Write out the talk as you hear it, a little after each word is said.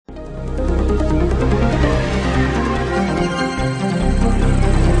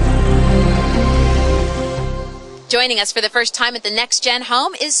Joining us for the first time at the Next Gen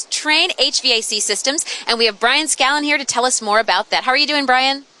Home is Trane HVAC Systems, and we have Brian Scallon here to tell us more about that. How are you doing,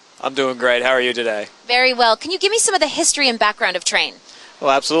 Brian? I'm doing great. How are you today? Very well. Can you give me some of the history and background of Trane?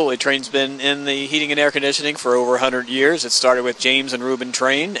 Well, absolutely. Trane's been in the heating and air conditioning for over 100 years. It started with James and Reuben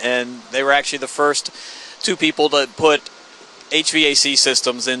Trane, and they were actually the first two people to put HVAC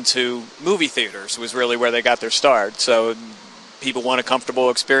systems into movie theaters, was really where they got their start. So people want a comfortable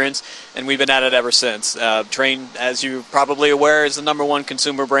experience, and we've been at it ever since. Trane, as you're probably aware, is the #1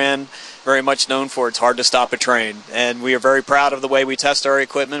 consumer brand, very much known for it's hard to stop a Trane. And we are very proud of the way we test our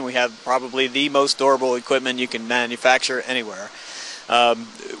equipment. We have probably the most durable equipment you can manufacture anywhere.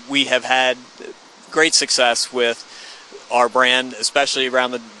 We have had great success with our brand, especially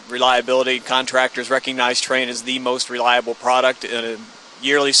around the reliability. Contractors recognize Trane as the most reliable product. In a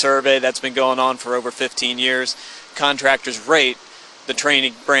yearly survey that's been going on for over 15 years, contractors rate the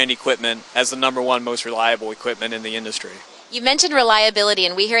Trane brand equipment as the #1 most reliable equipment in the industry. You mentioned reliability,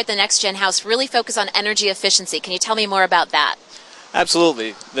 and we here at the Next Gen House really focus on energy efficiency. Can you tell me more about that?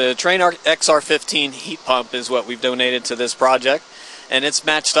 Absolutely. The Trane XR15 heat pump is what we've donated to this project, and it's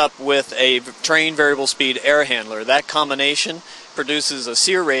matched up with a Trane variable speed air handler. That combination produces a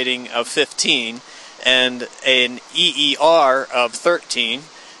SEER rating of 15 and an EER of 13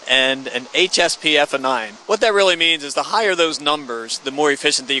 and an HSPF of 9. What that really means is the higher those numbers, the more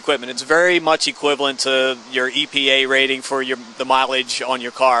efficient the equipment. It's very much equivalent to your EPA rating for the mileage on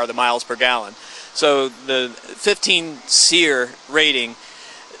your car, the miles per gallon. So the 15 SEER rating,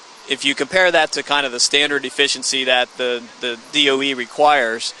 if you compare that to kind of the standard efficiency that the DOE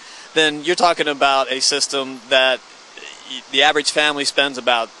requires, then you're talking about a system that the average family spends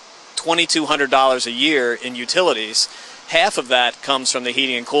about $2,200 a year in utilities. Half of that comes from the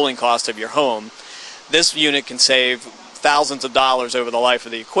heating and cooling cost of your home. This unit can save thousands of dollars over the life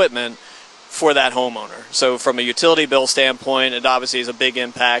of the equipment for that homeowner. So from a utility bill standpoint, it obviously is a big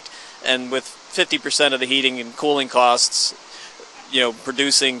impact. And with 50% of the heating and cooling costs,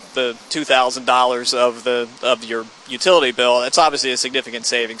 producing the $2,000 of your utility bill, it's obviously a significant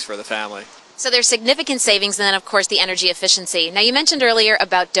savings for the family. So there's significant savings, and then of course the energy efficiency. Now you mentioned earlier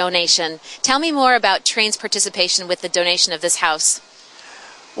about donation. Tell me more about Trane's participation with the donation of this house.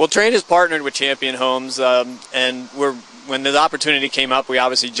 Well, Trane has partnered with Champion Homes, and when the opportunity came up, we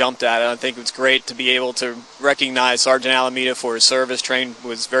obviously jumped at it. I think it's great to be able to recognize Sergeant Alameda for his service. Trane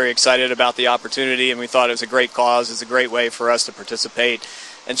was very excited about the opportunity, and we thought it was a great cause. It's a great way for us to participate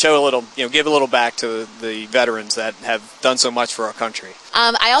and show a little, give a little back to the veterans that have done so much for our country.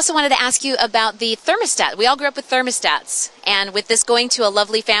 I also wanted to ask you about the thermostat. We all grew up with thermostats, and with this going to a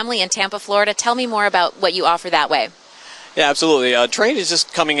lovely family in Tampa, Florida, tell me more about what you offer that way. Yeah, absolutely. Trane is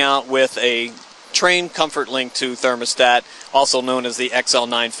just coming out with a Trane Comfort Link 2 thermostat, also known as the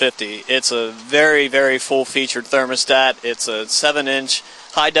XL950. It's a very, very full-featured thermostat. It's a 7-inch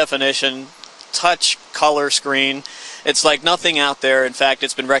high-definition touch color screen. It's like nothing out there. In fact,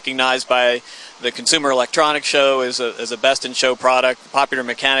 it's been recognized by the Consumer Electronics Show as a best-in-show product. Popular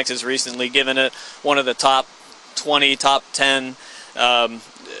Mechanics has recently given it one of the top 20, top 10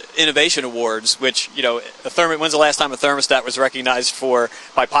 innovation awards, which, when's the last time a thermostat was recognized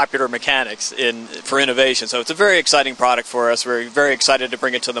by Popular Mechanics for innovation? So it's a very exciting product for us. We're very excited to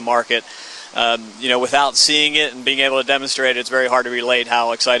bring it to the market. Without seeing it and being able to demonstrate it, it's very hard to relate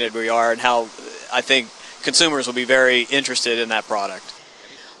how excited we are and how I think consumers will be very interested in that product.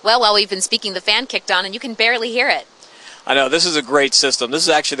 Well, while we've been speaking, the fan kicked on and you can barely hear it. I know, this is a great system. This is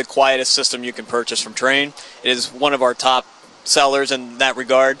actually the quietest system you can purchase from Trane. It is one of our top sellers in that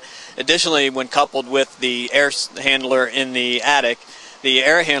regard. Additionally, when coupled with the air handler in the attic, the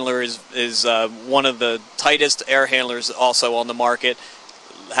air handler is one of the tightest air handlers also on the market.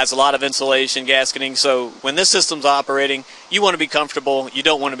 Has a lot of insulation, gasketing, so when this system's operating, you want to be comfortable, you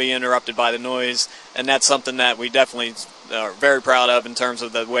don't want to be interrupted by the noise, and that's something that we definitely are very proud of in terms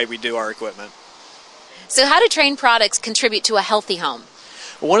of the way we do our equipment. So how do Trane products contribute to a healthy home?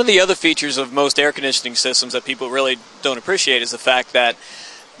 One of the other features of most air conditioning systems that people really don't appreciate is the fact that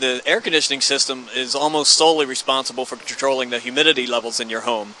the air conditioning system is almost solely responsible for controlling the humidity levels in your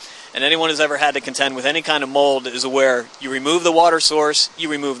home. And anyone who's ever had to contend with any kind of mold is aware you remove the water source, you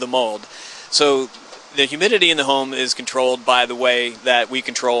remove the mold. So the humidity in the home is controlled by the way that we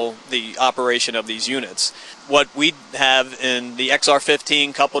control the operation of these units. What we have in the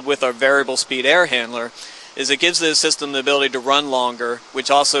XR15 coupled with our variable speed air handler is it gives the system the ability to run longer, which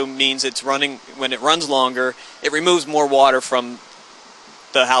also means when it runs longer, it removes more water from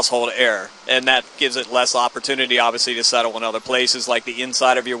the household air, and that gives it less opportunity, obviously, to settle in other places, like the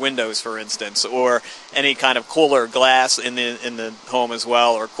inside of your windows, for instance, or any kind of cooler glass in the home as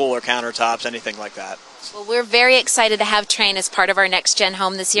well, or cooler countertops, anything like that. Well, we're very excited to have Trane as part of our Next Gen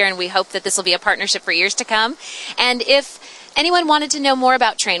Home this year, and we hope that this will be a partnership for years to come. And if anyone wanted to know more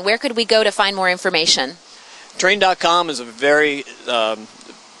about Trane, where could we go to find more information? Trane.com is a very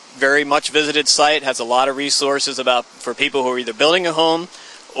much visited site, has a lot of resources for people who are either building a home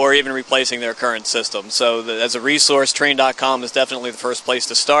or even replacing their current system. So as a resource, Trane.com is definitely the first place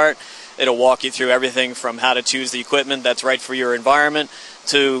to start. It'll walk you through everything from how to choose the equipment that's right for your environment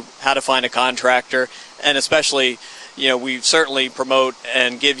to how to find a contractor. And especially, we certainly promote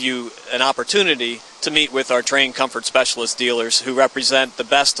and give you an opportunity to meet with our Trane Comfort Specialist dealers who represent the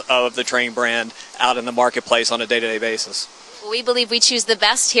best of the Trane brand out in the marketplace on a day-to-day basis. We believe we choose the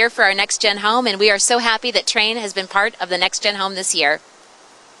best here for our Next Gen Home, and we are so happy that Trane has been part of the Next Gen Home this year.